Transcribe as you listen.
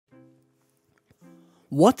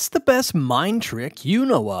What's the best mind trick you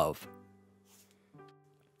know of?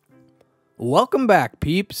 Welcome back,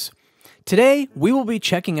 peeps. Today, we will be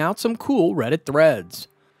checking out some cool Reddit threads.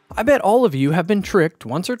 I bet all of you have been tricked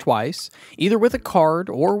once or twice, either with a card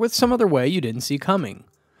or with some other way you didn't see coming.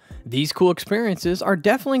 These cool experiences are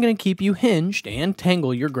definitely going to keep you hinged and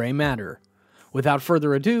tangle your gray matter. Without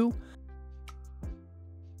further ado,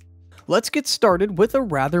 let's get started with a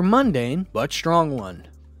rather mundane but strong one.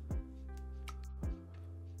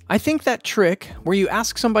 I think that trick where you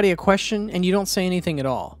ask somebody a question and you don't say anything at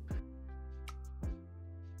all.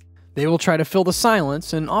 They will try to fill the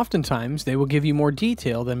silence, and oftentimes they will give you more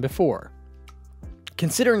detail than before.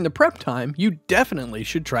 Considering the prep time, you definitely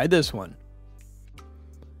should try this one.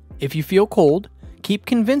 If you feel cold, keep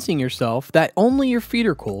convincing yourself that only your feet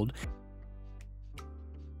are cold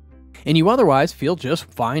and you otherwise feel just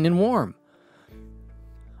fine and warm.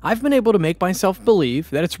 I've been able to make myself believe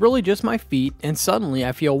that it's really just my feet and suddenly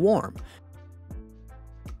I feel warm.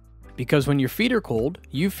 Because when your feet are cold,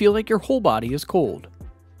 you feel like your whole body is cold.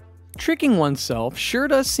 Tricking oneself sure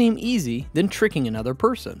does seem easy than tricking another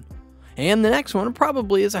person. And the next one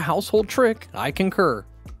probably is a household trick, I concur.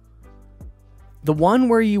 The one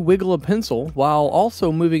where you wiggle a pencil while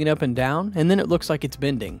also moving it up and down and then it looks like it's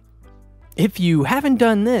bending. If you haven't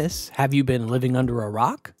done this, have you been living under a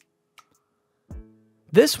rock?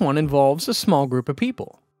 This one involves a small group of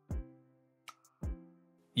people.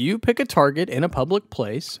 You pick a target in a public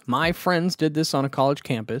place. My friends did this on a college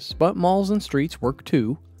campus, but malls and streets work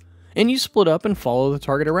too. And you split up and follow the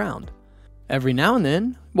target around. Every now and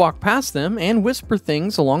then, walk past them and whisper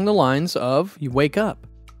things along the lines of, "You wake up.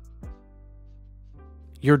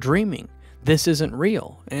 You're dreaming. This isn't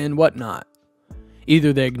real," and whatnot.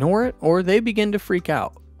 Either they ignore it or they begin to freak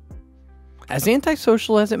out. As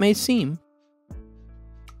antisocial as it may seem,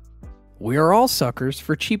 we are all suckers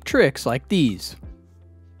for cheap tricks like these.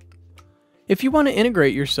 If you want to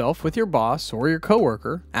integrate yourself with your boss or your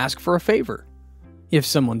coworker, ask for a favor. If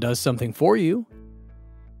someone does something for you,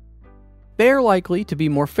 they are likely to be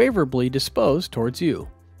more favorably disposed towards you.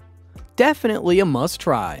 Definitely a must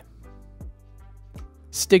try.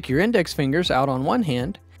 Stick your index fingers out on one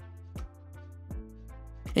hand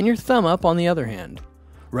and your thumb up on the other hand.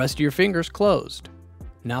 Rest your fingers closed.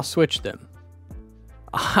 Now switch them.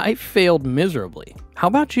 I failed miserably. How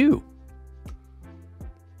about you?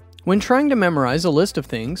 When trying to memorize a list of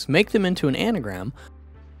things, make them into an anagram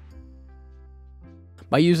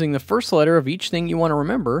by using the first letter of each thing you want to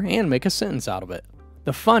remember and make a sentence out of it.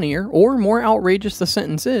 The funnier or more outrageous the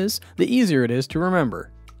sentence is, the easier it is to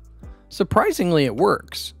remember. Surprisingly, it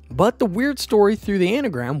works, but the weird story through the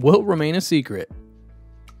anagram will remain a secret.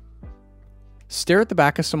 Stare at the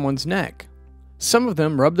back of someone's neck. Some of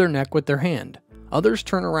them rub their neck with their hand. Others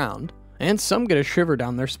turn around, and some get a shiver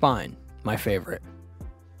down their spine, my favorite.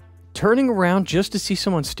 Turning around just to see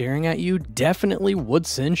someone staring at you definitely would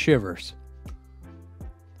send shivers.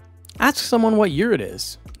 Ask someone what year it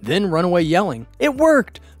is, then run away yelling, "It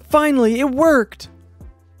worked! Finally, it worked!"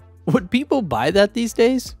 Would people buy that these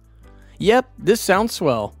days? Yep, this sounds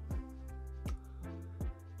swell.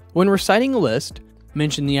 When reciting a list,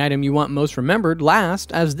 mention the item you want most remembered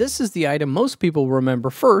last, as this is the item most people remember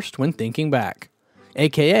first when thinking back.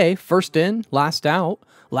 AKA first in, last out,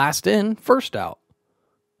 last in, first out.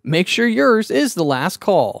 Make sure yours is the last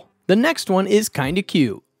call. The next one is kinda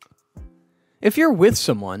cute. If you're with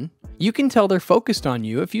someone, you can tell they're focused on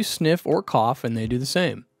you if you sniff or cough and they do the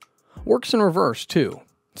same. Works in reverse too.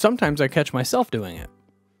 Sometimes I catch myself doing it.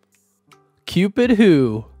 Cupid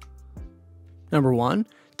who? Number 1,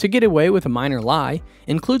 to get away with a minor lie,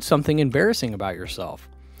 include something embarrassing about yourself.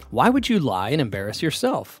 Why would you lie and embarrass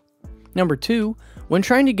yourself? Number 2, when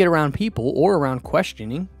trying to get around people or around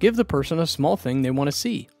questioning, give the person a small thing they want to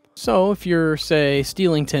see. So if you're, say,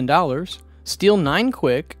 stealing $10, steal 9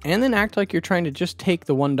 quick and then act like you're trying to just take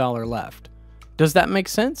the $1 left. Does that make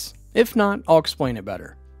sense? If not, I'll explain it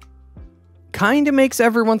better. Kinda makes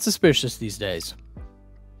everyone suspicious these days.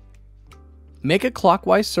 Make a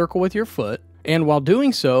clockwise circle with your foot, and while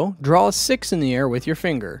doing so, draw a 6 in the air with your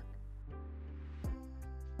finger.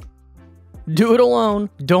 Do it alone.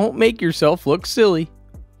 Don't make yourself look silly.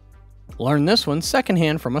 Learn this one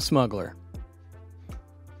secondhand from a smuggler.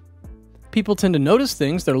 People tend to notice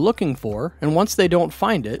things they're looking for, and once they don't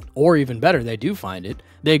find it, or even better, they do find it,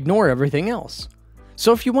 they ignore everything else.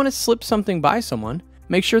 So if you want to slip something by someone,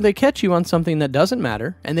 make sure they catch you on something that doesn't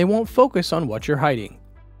matter, and they won't focus on what you're hiding.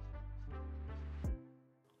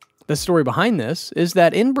 The story behind this is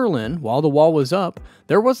that in Berlin, while the wall was up,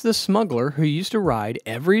 there was this smuggler who used to ride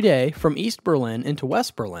every day from East Berlin into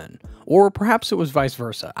West Berlin, or perhaps it was vice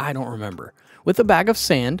versa, I don't remember, with a bag of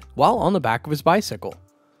sand while on the back of his bicycle.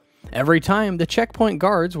 Every time, the checkpoint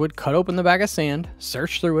guards would cut open the bag of sand,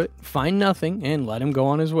 search through it, find nothing, and let him go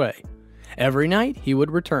on his way. Every night, he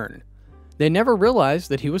would return. They never realized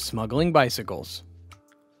that he was smuggling bicycles.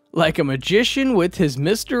 Like a magician with his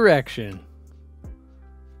misdirection.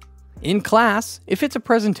 In class, if it's a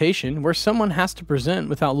presentation where someone has to present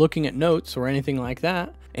without looking at notes or anything like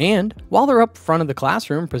that, and while they're up front of the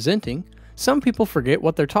classroom presenting, some people forget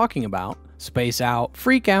what they're talking about, space out,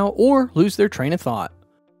 freak out, or lose their train of thought.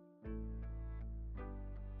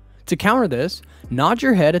 To counter this, nod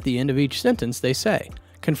your head at the end of each sentence they say,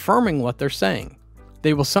 confirming what they're saying.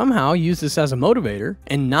 They will somehow use this as a motivator,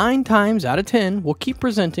 and 9 times out of 10 will keep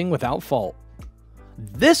presenting without fault.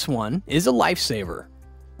 This one is a lifesaver.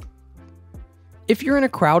 If you're in a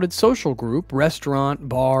crowded social group, restaurant,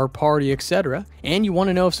 bar, party, etc., and you want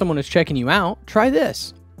to know if someone is checking you out, try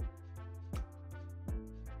this.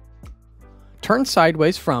 Turn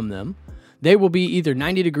sideways from them. They will be either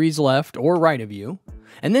 90 degrees left or right of you.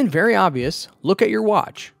 And then, very obvious, look at your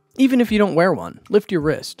watch. Even if you don't wear one, lift your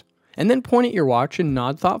wrist. And then point at your watch and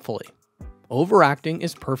nod thoughtfully. Overacting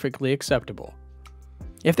is perfectly acceptable.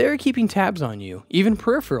 If they are keeping tabs on you, even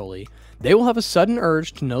peripherally, they will have a sudden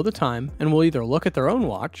urge to know the time and will either look at their own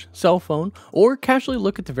watch, cell phone, or casually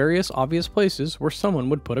look at the various obvious places where someone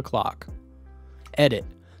would put a clock. Edit.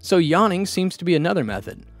 So yawning seems to be another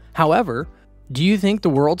method. However, do you think the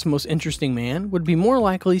world's most interesting man would be more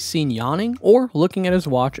likely seen yawning or looking at his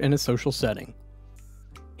watch in a social setting?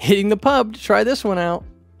 Hitting the pub to try this one out.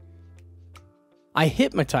 I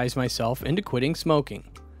hypnotized myself into quitting smoking.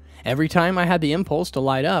 Every time I had the impulse to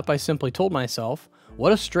light up, I simply told myself,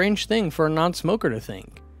 what a strange thing for a non-smoker to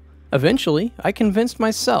think. Eventually, I convinced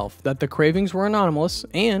myself that the cravings were anomalous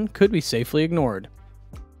and could be safely ignored.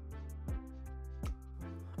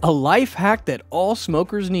 A life hack that all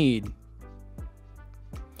smokers need.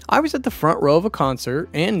 I was at the front row of a concert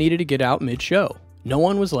and needed to get out mid-show. No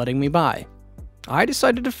one was letting me by. I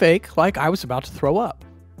decided to fake like I was about to throw up.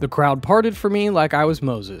 The crowd parted for me like I was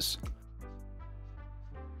Moses.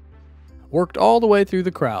 Worked all the way through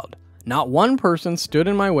the crowd. Not one person stood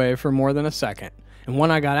in my way for more than a second. And when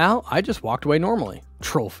I got out, I just walked away normally.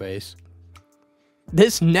 Troll face.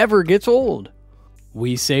 This never gets old.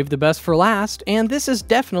 We saved the best for last, and this is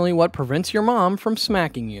definitely what prevents your mom from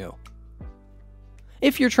smacking you.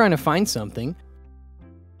 If you're trying to find something,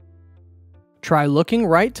 try looking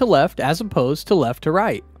right to left as opposed to left to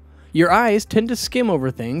right. Your eyes tend to skim over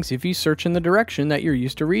things if you search in the direction that you're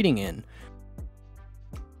used to reading in.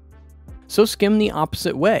 So skim the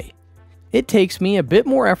opposite way. It takes me a bit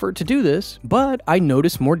more effort to do this, but I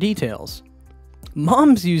notice more details.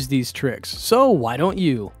 Moms use these tricks, so why don't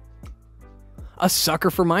you? A sucker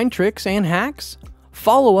for mind tricks and hacks?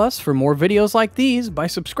 Follow us for more videos like these by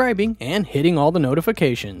subscribing and hitting all the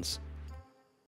notifications.